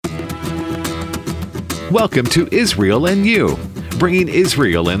Welcome to Israel and You, bringing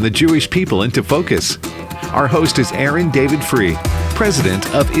Israel and the Jewish people into focus. Our host is Aaron David Free, president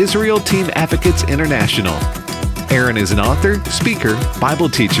of Israel Team Advocates International. Aaron is an author, speaker, Bible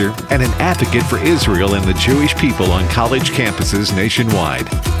teacher, and an advocate for Israel and the Jewish people on college campuses nationwide.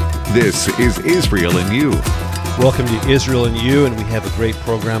 This is Israel and You. Welcome to Israel and You, and we have a great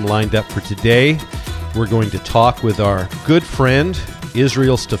program lined up for today. We're going to talk with our good friend,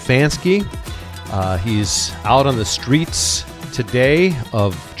 Israel Stefanski. He's out on the streets today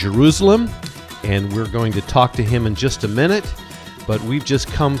of Jerusalem, and we're going to talk to him in just a minute. But we've just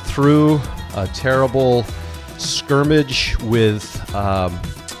come through a terrible skirmish with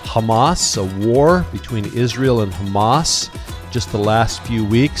Hamas, a war between Israel and Hamas, just the last few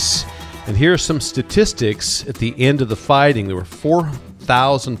weeks. And here are some statistics at the end of the fighting. There were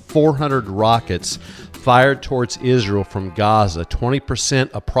 4,400 rockets fired towards Israel from Gaza. 20%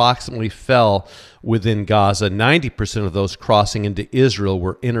 approximately fell within Gaza. 90% of those crossing into Israel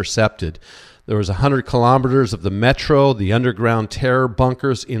were intercepted. There was 100 kilometers of the metro, the underground terror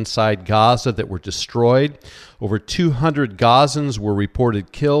bunkers inside Gaza that were destroyed. Over 200 Gazans were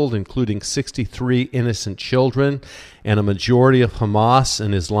reported killed, including 63 innocent children, and a majority of Hamas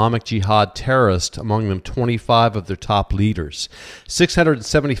and Islamic Jihad terrorists, among them 25 of their top leaders.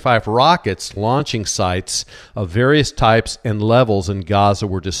 675 rockets launching sites of various types and levels in Gaza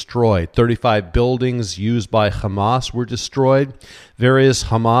were destroyed. 35 buildings used by Hamas were destroyed. Various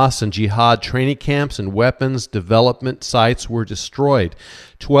Hamas and Jihad training camps and weapons development sites were destroyed.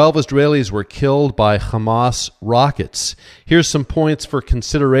 12 Israelis were killed by Hamas rockets. Here's some points for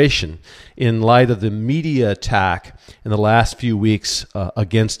consideration in light of the media attack in the last few weeks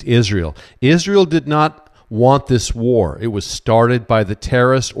against Israel. Israel did not want this war. It was started by the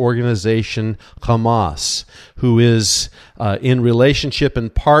terrorist organization Hamas, who is in relationship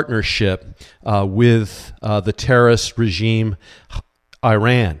and partnership with the terrorist regime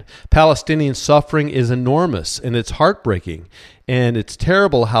Iran. Palestinian suffering is enormous, and it's heartbreaking. And it's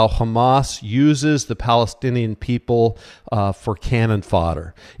terrible how Hamas uses the Palestinian people for cannon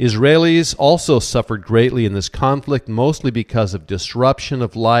fodder. Israelis also suffered greatly in this conflict, mostly because of disruption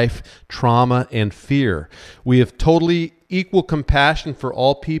of life, trauma, and fear. We have totally equal compassion for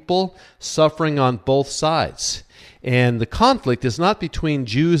all people suffering on both sides. And the conflict is not between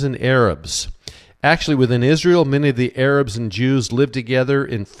Jews and Arabs. Actually, within Israel, many of the Arabs and Jews live together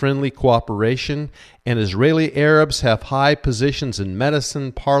in friendly cooperation, and Israeli Arabs have high positions in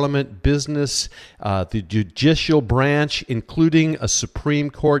medicine, parliament, business, the judicial branch, including a Supreme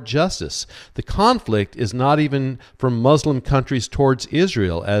Court justice. The conflict is not even from Muslim countries towards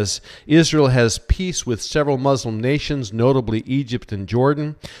Israel, as Israel has peace with several Muslim nations, notably Egypt and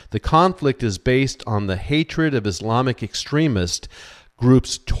Jordan. The conflict is based on the hatred of Islamic extremist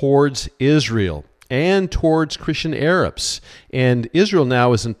groups towards Israel and towards Christian Arabs. And Israel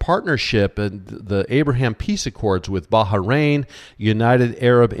now is in partnership in the Abraham Peace Accords with Bahrain, United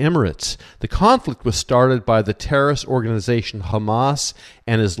Arab Emirates. The conflict was started by the terrorist organization Hamas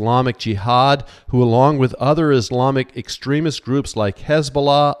and Islamic Jihad, who along with other Islamic extremist groups like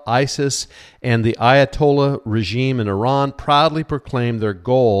Hezbollah, ISIS, and the Ayatollah regime in Iran proudly proclaim their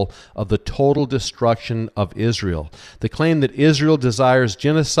goal of the total destruction of Israel. The claim that Israel desires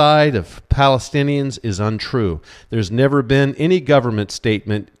genocide of Palestinians is untrue. There's never been any government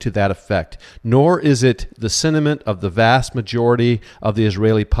statement to that effect, nor is it the sentiment of the vast majority of the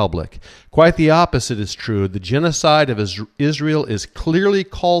Israeli public. Quite the opposite is true. The genocide of Israel is clearly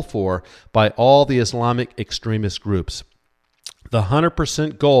called for by all the Islamic extremist groups. The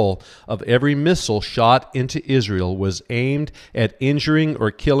 100% goal of every missile shot into Israel was aimed at injuring or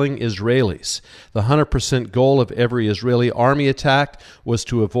killing Israelis. The 100% goal of every Israeli army attack was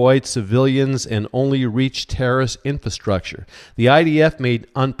to avoid civilians and only reach terrorist infrastructure. The IDF made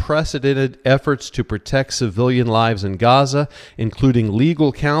unprecedented efforts to protect civilian lives in Gaza, including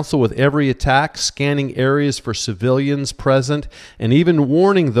legal counsel with every attack, scanning areas for civilians present, and even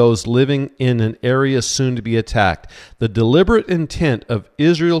warning those living in an area soon to be attacked. The deliberate intent of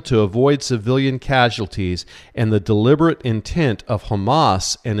Israel to avoid civilian casualties and the deliberate intent of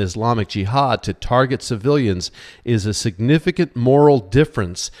Hamas and Islamic Jihad to target civilians is a significant moral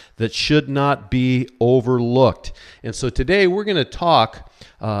difference that should not be overlooked. And so today we're going to talk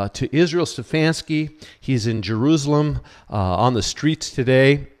to Israel Stefanski. He's in Jerusalem on the streets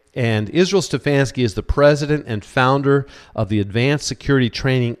today. And Israel Stefanski is the president and founder of the Advanced Security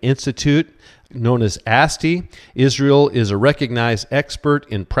Training Institute. known as ASTI. Israel is a recognized expert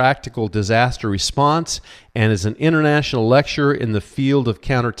in practical disaster response and is an international lecturer in the field of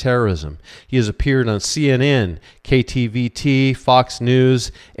counterterrorism. He has appeared on CNN, KTVT, Fox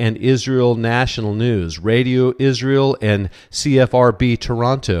News, and Israel National News, Radio Israel, and CFRB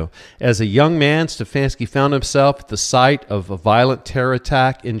Toronto. As a young man, Stefanski found himself at the site of a violent terror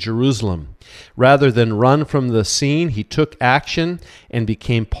attack in Jerusalem. Rather than run from the scene, he took action and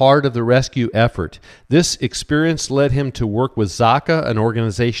became part of the rescue effort. This experience led him to work with Zaka, an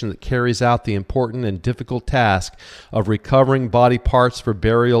organization that carries out the important and difficult task of recovering body parts for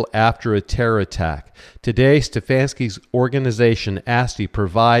burial after a terror attack. Today, Stefanski's organization, ASTI,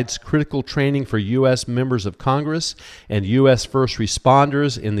 provides critical training for U.S. members of Congress and U.S. first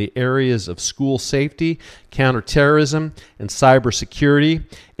responders in the areas of school safety, counterterrorism, and cybersecurity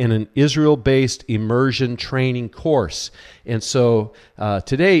in an Israel-based immersion training course. And so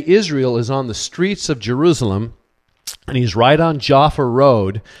today, Israel is on the streets of Jerusalem, and he's right on Jaffa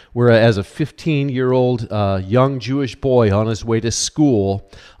Road, where as a 15-year-old young Jewish boy on his way to school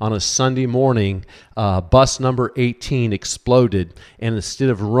on a Sunday morning, bus number 18 exploded. And instead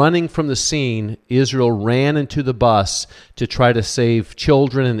of running from the scene, Israel ran into the bus to try to save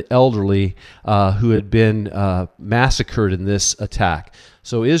children and elderly who had been massacred in this attack.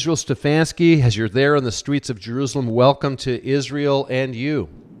 So Israel Stefanski, as you're there on the streets of Jerusalem, welcome to Israel and You.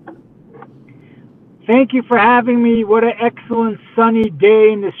 Thank you for having me. What an excellent sunny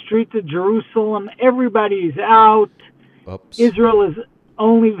day in the streets of Jerusalem. Everybody's out. Oops. Israel has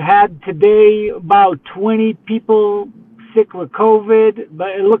only had today about 20 people sick with COVID, but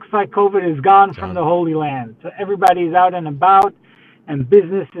it looks like COVID is gone from the Holy Land. So everybody's out and about, and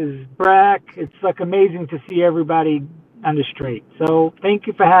business is back. It's like amazing to see everybody on the street. So thank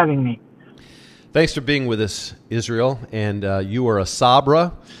you for having me. Thanks for being with us, Israel. And you are a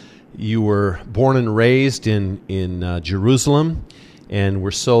Sabra. You were born and raised in Jerusalem, and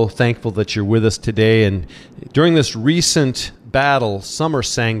we're so thankful that you're with us today. And during this recent battle, some are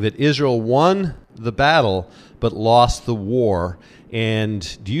saying that Israel won the battle but lost the war.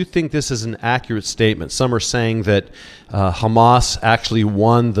 And do you think this is an accurate statement? Some are saying that Hamas actually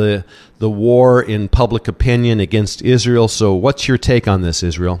won the war in public opinion against Israel. So what's your take on this,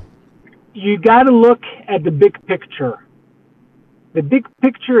 Israel? You got to look at the big picture. The big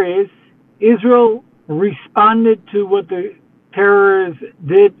picture is Israel responded to what the terrorists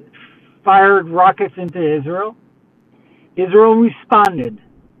did, fired rockets into Israel. Israel responded.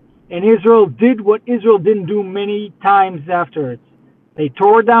 And Israel did what Israel didn't do many times afterwards. They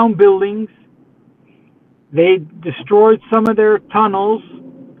tore down buildings. They destroyed some of their tunnels.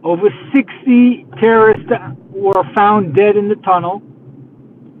 Over 60 terrorists were found dead in the tunnel.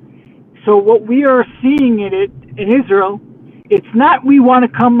 So what we are seeing in Israel, it's not we want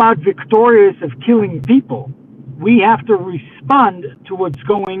to come out victorious of killing people. We have to respond to what's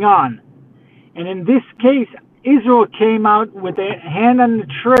going on. And in this case, Israel came out with a hand on the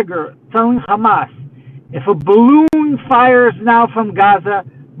trigger telling Hamas, if a balloon fires now from Gaza,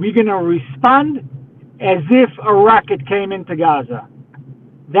 we're going to respond as if a rocket came into Gaza.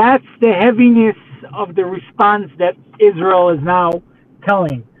 That's the heaviness of the response that Israel is now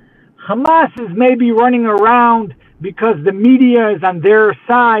telling. Hamas is maybe running around because the media is on their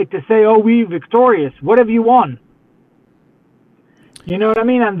side to say, oh, we're victorious. What have you won? You know what I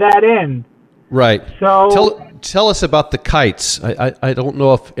mean? On that end. Right. So tell us about the kites. I don't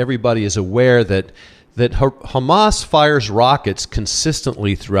know if everybody is aware that Hamas fires rockets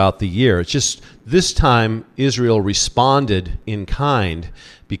consistently throughout the year. It's just this time Israel responded in kind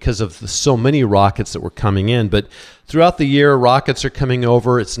because of so many rockets that were coming in. But throughout the year, rockets are coming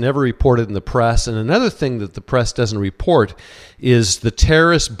over. It's never reported in the press. And another thing that the press doesn't report is the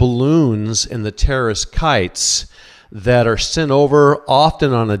terrorist balloons and the terrorist kites that are sent over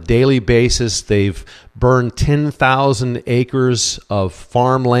often on a daily basis. They've burned 10,000 acres of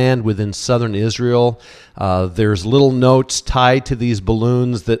farmland within southern Israel. There's little notes tied to these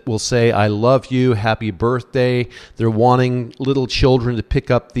balloons that will say, I love you, happy birthday. They're wanting little children to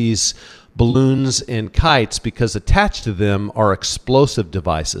pick up these balloons and kites because attached to them are explosive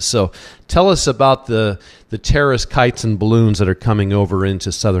devices. So tell us about the terrorist kites and balloons that are coming over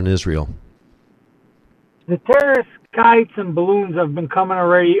into southern Israel. The terrorist kites and balloons have been coming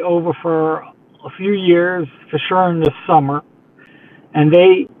already over for a few years, for sure in the summer. And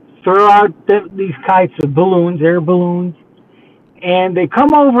they throw out these kites with balloons, air balloons. And they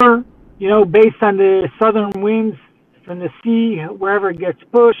come over, based on the southern winds from the sea, wherever it gets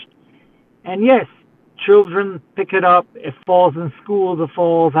pushed. And yes, children pick it up. It falls in schools, it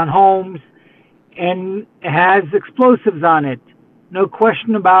falls on homes. And it has explosives on it. No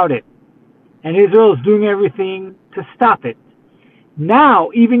question about it. and Israel is doing everything to stop it. Now,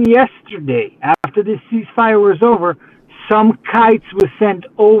 even yesterday, after the ceasefire was over, some kites were sent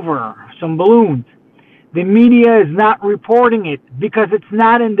over, some balloons. The media is not reporting it because it's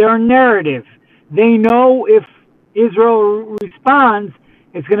not in their narrative. They know if Israel responds,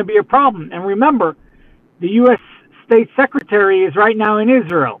 it's going to be a problem. And remember, the U.S. State Secretary is right now in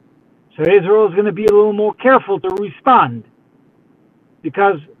Israel. So Israel is going to be a little more careful to respond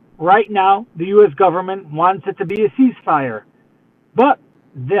because right now the U.S. government wants it to be a ceasefire. But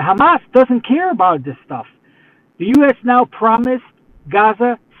the Hamas doesn't care about this stuff. The U.S. now promised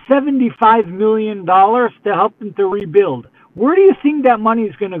Gaza $75 million to help them to rebuild. Where do you think that money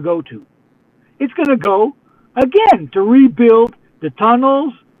is going to go to? It's going to go, again, to rebuild the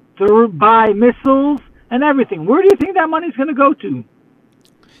tunnels, to buy missiles and everything. Where do you think that money is going to go to?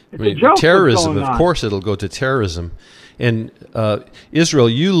 It's a joke. Terrorism, of course it'll go to terrorism. And Israel,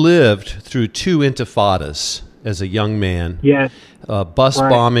 you lived through 2 intifadas as a young man. Yes. Bus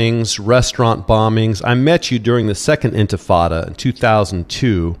bombings, restaurant bombings. I met you during the second intifada in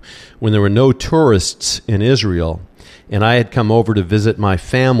 2002 when there were no tourists in Israel, and I had come over to visit my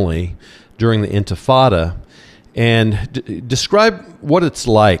family during the intifada. And describe what it's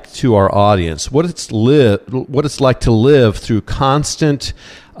like to our audience, what it's like to live through constant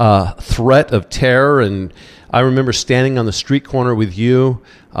threat of terror. And I remember standing on the street corner with you,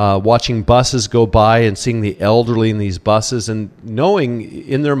 watching buses go by and seeing the elderly in these buses and knowing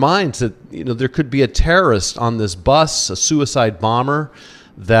in their minds that there could be a terrorist on this bus, a suicide bomber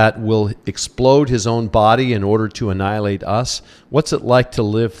that will explode his own body in order to annihilate us. What's it like to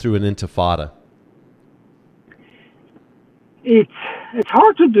live through an intifada? It's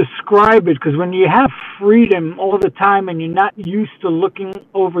hard to describe it because when you have freedom all the time and you're not used to looking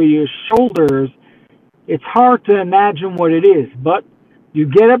over your shoulders, it's hard to imagine what it is. But you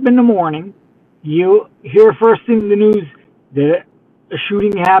get up in the morning, you hear first thing in the news that a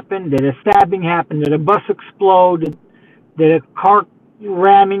shooting happened, that a stabbing happened, that a bus exploded, that a car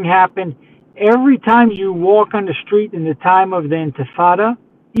ramming happened. Every time you walk on the street in the time of the Intifada,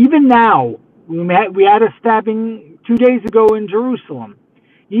 even now, we had a stabbing 2 days ago in Jerusalem.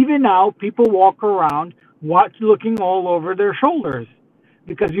 Even now, people walk around looking all over their shoulders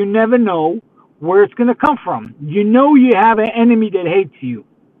because you never know where it's going to come from. You know you have an enemy that hates you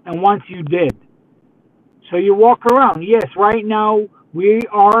and wants you dead. So you walk around. Yes, right now we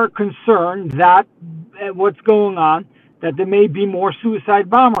are concerned that what's going on, that there may be more suicide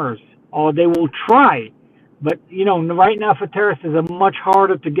bombers, or they will try. But, right now for terrorists it's much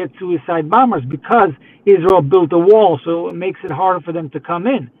harder to get suicide bombers because Israel built a wall, so it makes it harder for them to come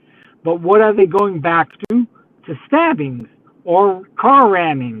in. But what are they going back to? To stabbings or car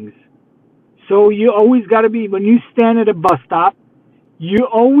rammings. So you always got to be, when you stand at a bus stop, you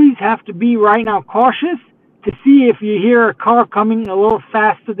always have to be right now cautious to see if you hear a car coming a little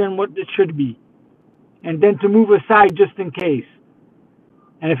faster than what it should be. And then to move aside just in case.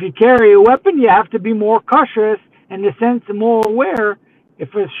 And if you carry a weapon, you have to be more cautious in the sense more aware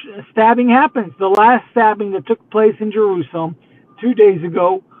if a stabbing happens. The last stabbing that took place in Jerusalem 2 days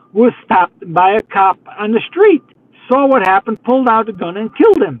ago was stopped by a cop on the street. Saw what happened, pulled out a gun and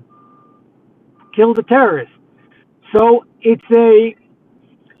killed him. Killed the terrorist. So it's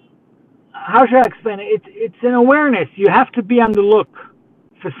how should I explain it? It's an awareness. You have to be on the look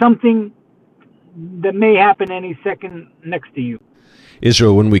for something that may happen any second next to you.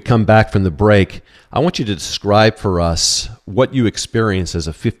 Israel, when we come back from the break, I want you to describe for us what you experienced as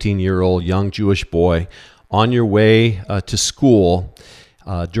a 15-year-old young Jewish boy on your way to school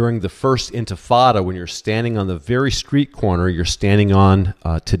during the first Intifada, when you're standing on the very street corner you're standing on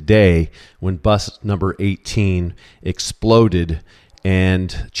today, when bus number 18 exploded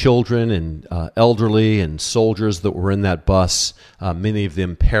and children and elderly and soldiers that were in that bus, many of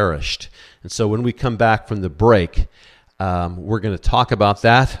them perished. And so when we come back from the break, we're going to talk about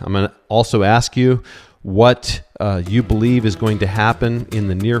that. I'm going to also ask you what you believe is going to happen in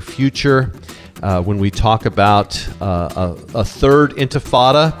the near future when we talk about a third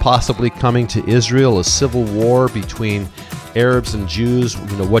intifada possibly coming to Israel, a civil war between Arabs and Jews,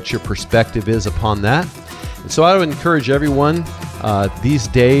 what your perspective is upon that. And so I would encourage everyone these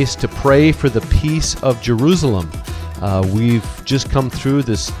days to pray for the peace of Jerusalem. We've just come through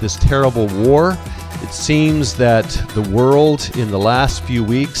this terrible war. It seems that the world in the last few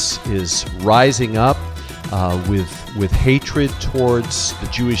weeks is rising up with hatred towards the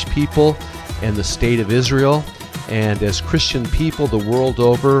Jewish people and the state of Israel. And as Christian people the world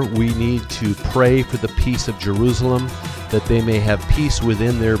over, we need to pray for the peace of Jerusalem, that they may have peace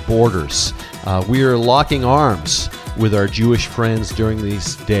within their borders. We are locking arms with our Jewish friends during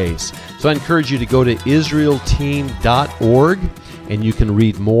these days. So I encourage you to go to israelteam.org, and you can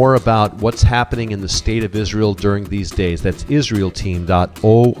read more about what's happening in the state of Israel during these days. That's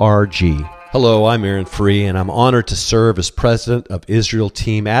israelteam.org. Hello, I'm Aaron Free, and I'm honored to serve as president of Israel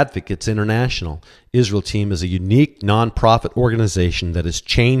Team Advocates International. Israel Team is a unique nonprofit organization that is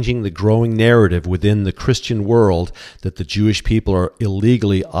changing the growing narrative within the Christian world that the Jewish people are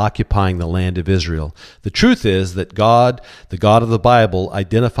illegally occupying the land of Israel. The truth is that God, the God of the Bible,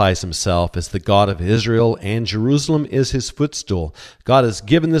 identifies himself as the God of Israel, and Jerusalem is his footstool. God has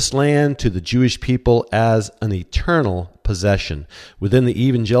given this land to the Jewish people as an eternal possession. Within the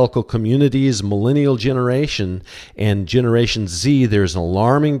evangelical community's millennial generation and Generation Z, there's an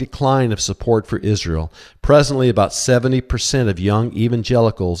alarming decline of support for Israel. Presently, about 70% of young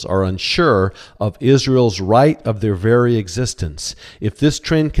evangelicals are unsure of Israel's right of their very existence. If this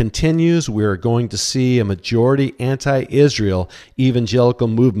trend continues, we are going to see a majority anti-Israel evangelical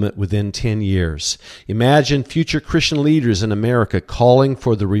movement within 10 years. Imagine future Christian leaders in America calling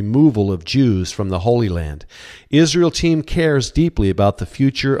for the removal of Jews from the Holy Land. Israel Team cares deeply about the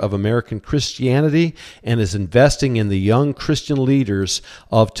future of American Christianity and is investing in the young Christian leaders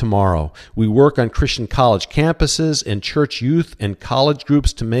of tomorrow. We work on Christian college campuses and church youth and college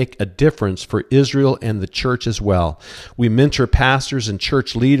groups to make a difference for Israel and the church as well. We mentor pastors and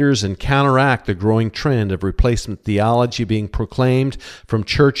church leaders and counteract the growing trend of replacement theology being proclaimed from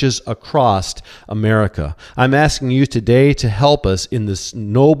churches across America. I'm asking you today to help us in this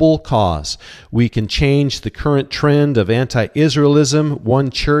noble cause. We can change the current trend of anti-Israelism, one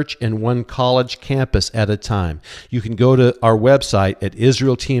church and one college campus at a time. You can go to our website at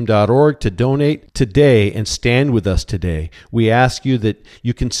israelteam.org to donate today and stand with us today. We ask you that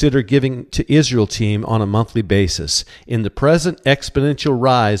you consider giving to Israel Team on a monthly basis. In the present exponential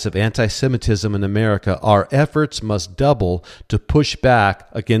rise of anti-Semitism in America, our efforts must double to push back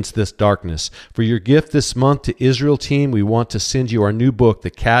against this darkness. For your gift this month to Israel Team, we want to send you our new book, The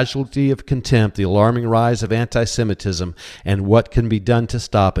Casualty of Contempt, The Alarming Rise of Anti-Semitism and What Can Be Done to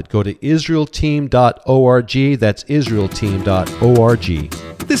Stop It. Go to israelteam.org. That's israelteam.org.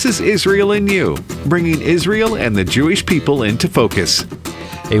 This is Israel in You, bringing Israel and the Jewish people into focus.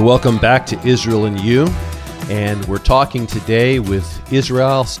 Hey, welcome back to Israel in You. And we're talking today with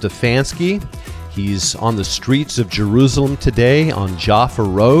Israel Stefanski. He's on the streets of Jerusalem today on Jaffa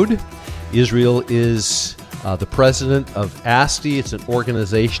Road. Israel is the president of ASTI. It's an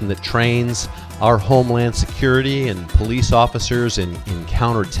organization that trains our homeland security and police officers in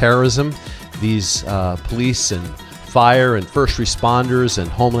counterterrorism. These police and fire and first responders and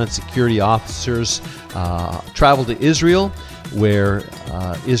homeland security officers travel to Israel, where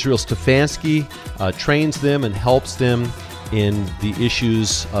Israel Stefanski trains them and helps them in the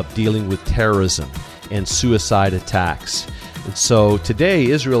issues of dealing with terrorism and suicide attacks. And so today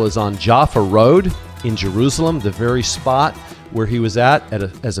Israel is on Jaffa Road in Jerusalem, the very spot where he was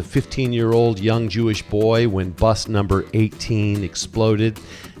as a 15-year-old young Jewish boy when bus number 18 exploded.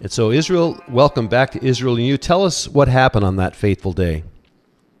 And so Israel, welcome back to Israel and You. Tell us what happened on that fateful day.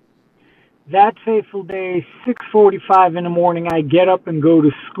 That fateful day, 6:45 in the morning, I get up and go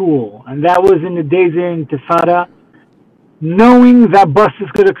to school. And that was in the days of Intifada, knowing that buses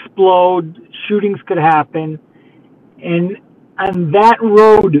could explode, shootings could happen. And on that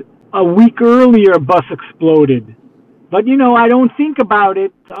road, a week earlier, a bus exploded. But, I don't think about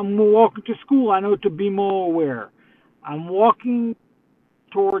it. I'm walking to school. I know to be more aware. I'm walking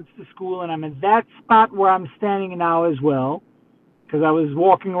towards the school, and I'm at that spot where I'm standing now as well, because I was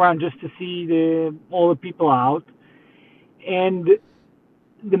walking around just to see all the people out. And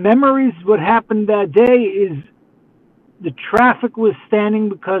the memories, what happened that day is the traffic was standing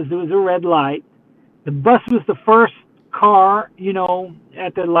because there was a red light. The bus was the first car,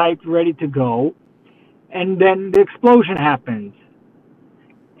 at the light ready to go. And then the explosion happened.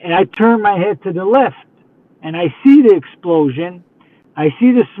 And I turn my head to the left, and I see the explosion. I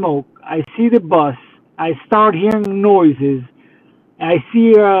see the smoke. I see the bus. I start hearing noises. I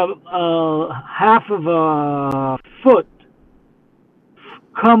see half of a foot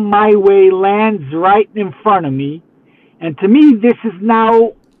come my way, lands right in front of me. And to me, this is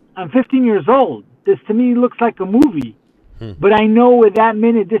now, I'm 15 years old. This to me looks like a movie. But I know at that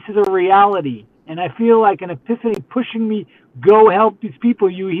minute, this is a reality. And I feel like an epiphany pushing me, go help these people.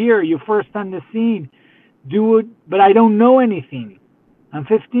 You're first on the scene. Do it, but I don't know anything. I'm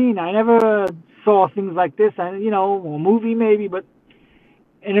 15. I never saw things like this. A movie maybe, but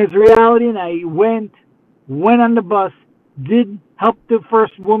and it's reality. And I went on the bus, did help the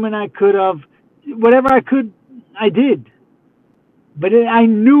first woman I could have, whatever I could, I did. But I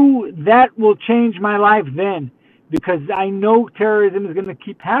knew that will change my life then. because I know terrorism is going to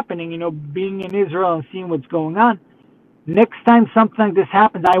keep happening, being in Israel and seeing what's going on. Next time something like this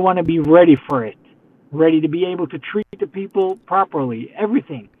happens, I want to be ready for it, ready to be able to treat the people properly,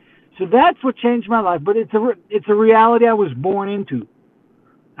 everything. So that's what changed my life, but it's a reality I was born into.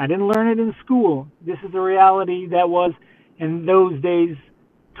 I didn't learn it in school. This is a reality that was in those days,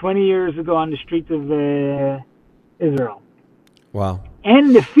 20 years ago, on the streets of Israel. Wow.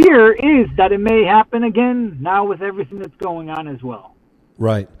 And the fear is that it may happen again now with everything that's going on as well.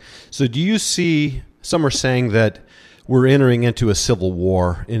 Right. So do you see, some are saying that we're entering into a civil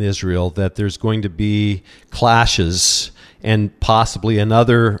war in Israel, that there's going to be clashes and possibly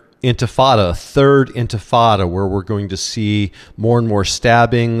another intifada, a third intifada, where we're going to see more and more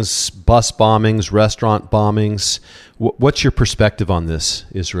stabbings, bus bombings, restaurant bombings. What's your perspective on this,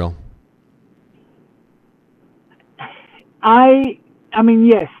 Israel? I mean,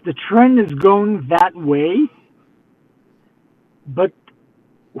 yes, the trend is going that way, but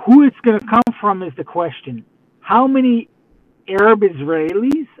who it's going to come from is the question. How many Arab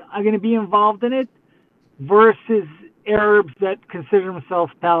Israelis are going to be involved in it versus Arabs that consider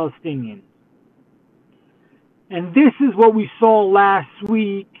themselves Palestinian? And this is what we saw last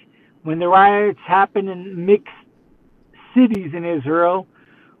week when the riots happened in mixed cities in Israel,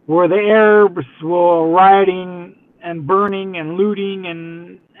 where the Arabs were rioting and burning and looting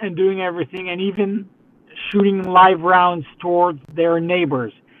and doing everything, and even shooting live rounds towards their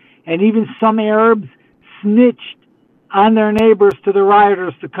neighbors. And even some Arabs snitched on their neighbors to the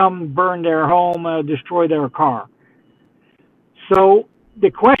rioters to come burn their home, destroy their car. So the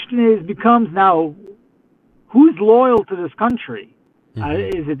question becomes now, who's loyal to this country?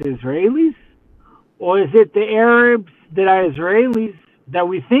 Is it the Israelis? Or is it the Arabs that are Israelis that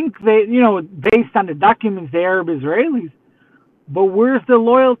we think they, based on the documents, the Arab Israelis, but where's the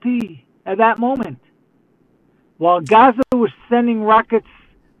loyalty at that moment? While Gaza was sending rockets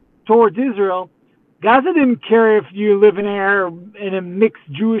towards Israel, Gaza didn't care if you live in a mixed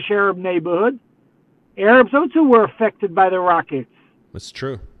Jewish-Arab neighborhood. Arabs also were affected by the rockets. That's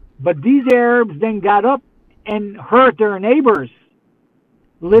true. But these Arabs then got up and hurt their neighbors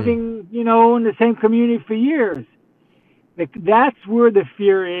living, in the same community for years. That's where the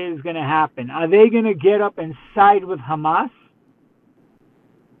fear is going to happen. Are they going to get up and side with Hamas,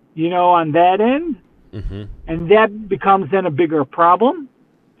 on that end? Mm-hmm. And that becomes then a bigger problem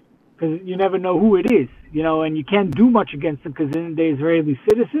because you never know who it is, and you can't do much against them because they're Israeli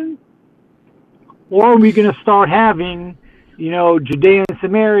citizens. Or are we going to start having, Judea and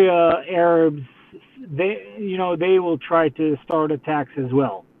Samaria Arabs, they will try to start attacks as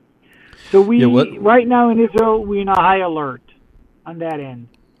well. So right now in Israel, we're in a high alert on that end.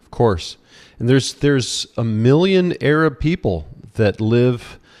 Of course. And there's 1 million Arab people that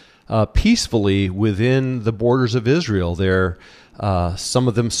live peacefully within the borders of Israel. Some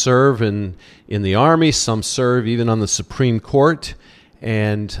of them serve in the army, some serve even on the Supreme Court,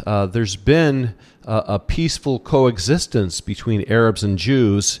 and there's been a peaceful coexistence between Arabs and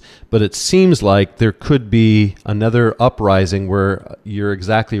Jews, but it seems like there could be another uprising where you're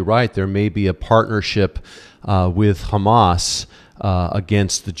exactly right. There may be a partnership with Hamas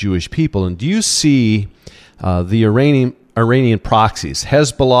against the Jewish people. And do you see the Iranian proxies,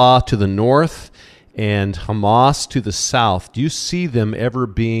 Hezbollah to the north and Hamas to the south, do you see them ever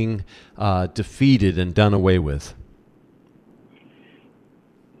being defeated and done away with?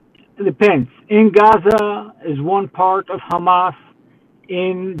 It depends. In Gaza is one part of Hamas.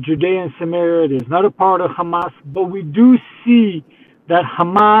 In Judea and Samaria, it is not a part of Hamas. But we do see that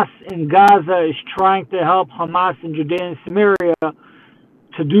Hamas in Gaza is trying to help Hamas in Judea and Samaria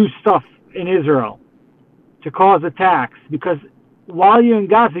to do stuff in Israel, to cause attacks. Because while you're in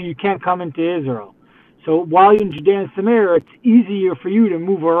Gaza, you can't come into Israel. So while you're in Judea and Samaria, it's easier for you to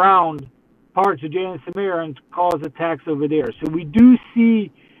move around parts of Judea and Samaria and cause attacks over there. So we do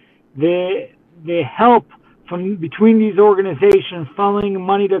see the help from between these organizations, funneling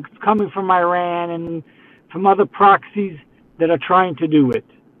money that's coming from Iran and from other proxies that are trying to do it.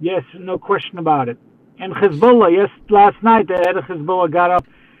 Yes, no question about it. And Hezbollah, yes, last night the head of Hezbollah got up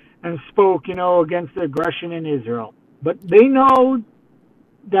and spoke, against the aggression in Israel. But they know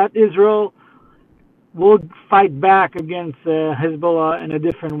that Israel will fight back against Hezbollah in a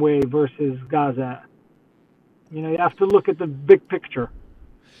different way versus Gaza. You have to look at the big picture.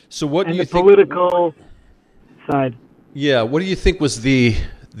 So what do you think? Political side. Yeah, what do you think was the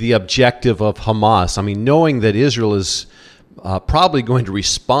objective of Hamas? I mean, knowing that Israel is probably going to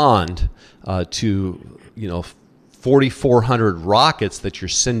respond to 4,400 rockets that you're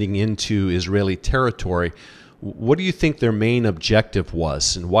sending into Israeli territory, what do you think their main objective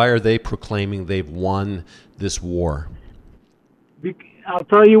was, and why are they proclaiming they've won this war? I'll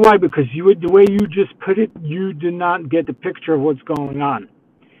tell you why, because the way you just put it, you do not get the picture of what's going on.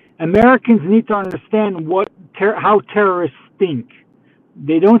 Americans need to understand how terrorists think.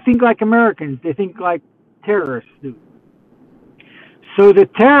 They don't think like Americans. They think like terrorists do. So the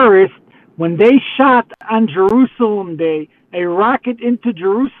terrorists, when they shot on Jerusalem Day a rocket into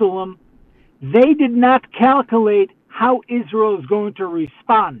Jerusalem, they did not calculate how Israel is going to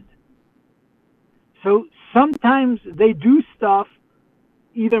respond. So sometimes they do stuff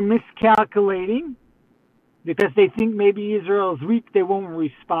either miscalculating because they think maybe Israel is weak, they won't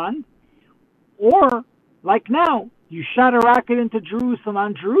respond, or like now, you shot a rocket into Jerusalem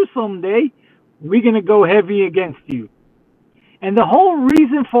on Jerusalem Day, we're going to go heavy against you. And the whole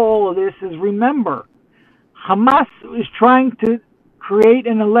reason for all of this is, remember, Hamas is trying to create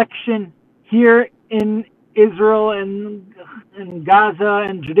an election here in Israel and in Gaza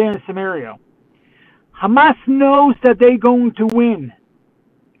and Judea and Samaria. Hamas knows that they're going to win.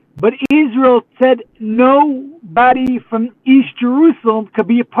 But Israel said nobody from East Jerusalem could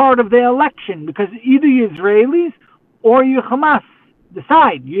be a part of the election because either you Israelis or you Hamas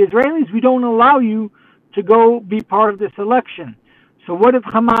decide. You Israelis, we don't allow you to go be part of this election. So what did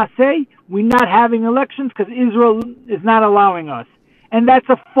Hamas say? We're not having elections because Israel is not allowing us. And that's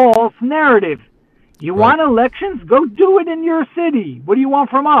a false narrative. You want elections? Go do it in your city. What do you want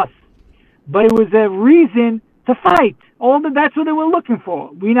from us? But it was a reason to fight. That's what they were looking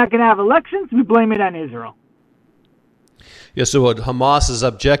for. We're not going to have elections. We blame it on Israel. Yeah, so what Hamas's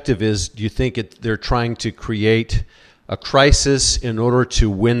objective is, do you think they're trying to create a crisis in order to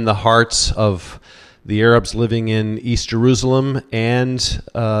win the hearts of the Arabs living in East Jerusalem and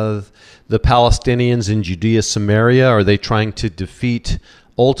the Palestinians in Judea, Samaria? Are they trying to defeat,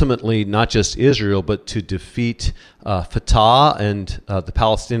 ultimately, not just Israel, but to defeat Fatah and the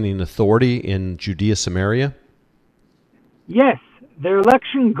Palestinian Authority in Judea, Samaria? Yes, their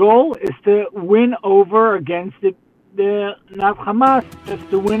election goal is to win over against not Hamas, just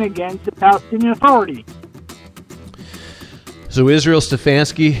to win against the Palestinian Authority. So Israel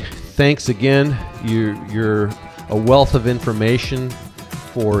Stefanski, thanks again. You're a wealth of information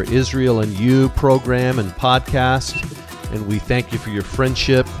for Israel and You program and podcast, and we thank you for your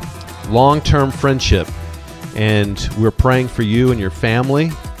friendship, long-term friendship, and we're praying for you and your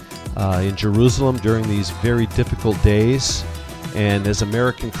family in Jerusalem during these very difficult days. And as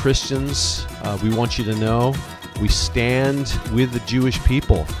American Christians, we want you to know we stand with the Jewish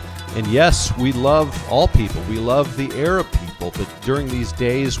people. And yes, we love all people. We love the Arab people. But during these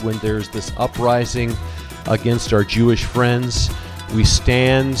days when there's this uprising against our Jewish friends, we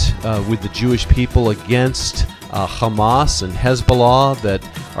stand with the Jewish people against Hamas and Hezbollah that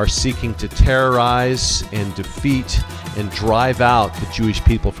are seeking to terrorize and defeat and drive out the Jewish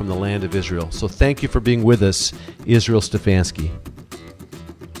people from the land of Israel. So thank you for being with us, Israel Stefanski.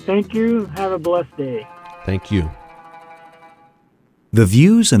 Thank you. Have a blessed day. Thank you. The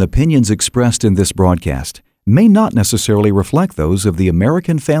views and opinions expressed in this broadcast may not necessarily reflect those of the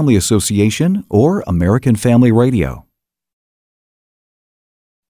American Family Association or American Family Radio.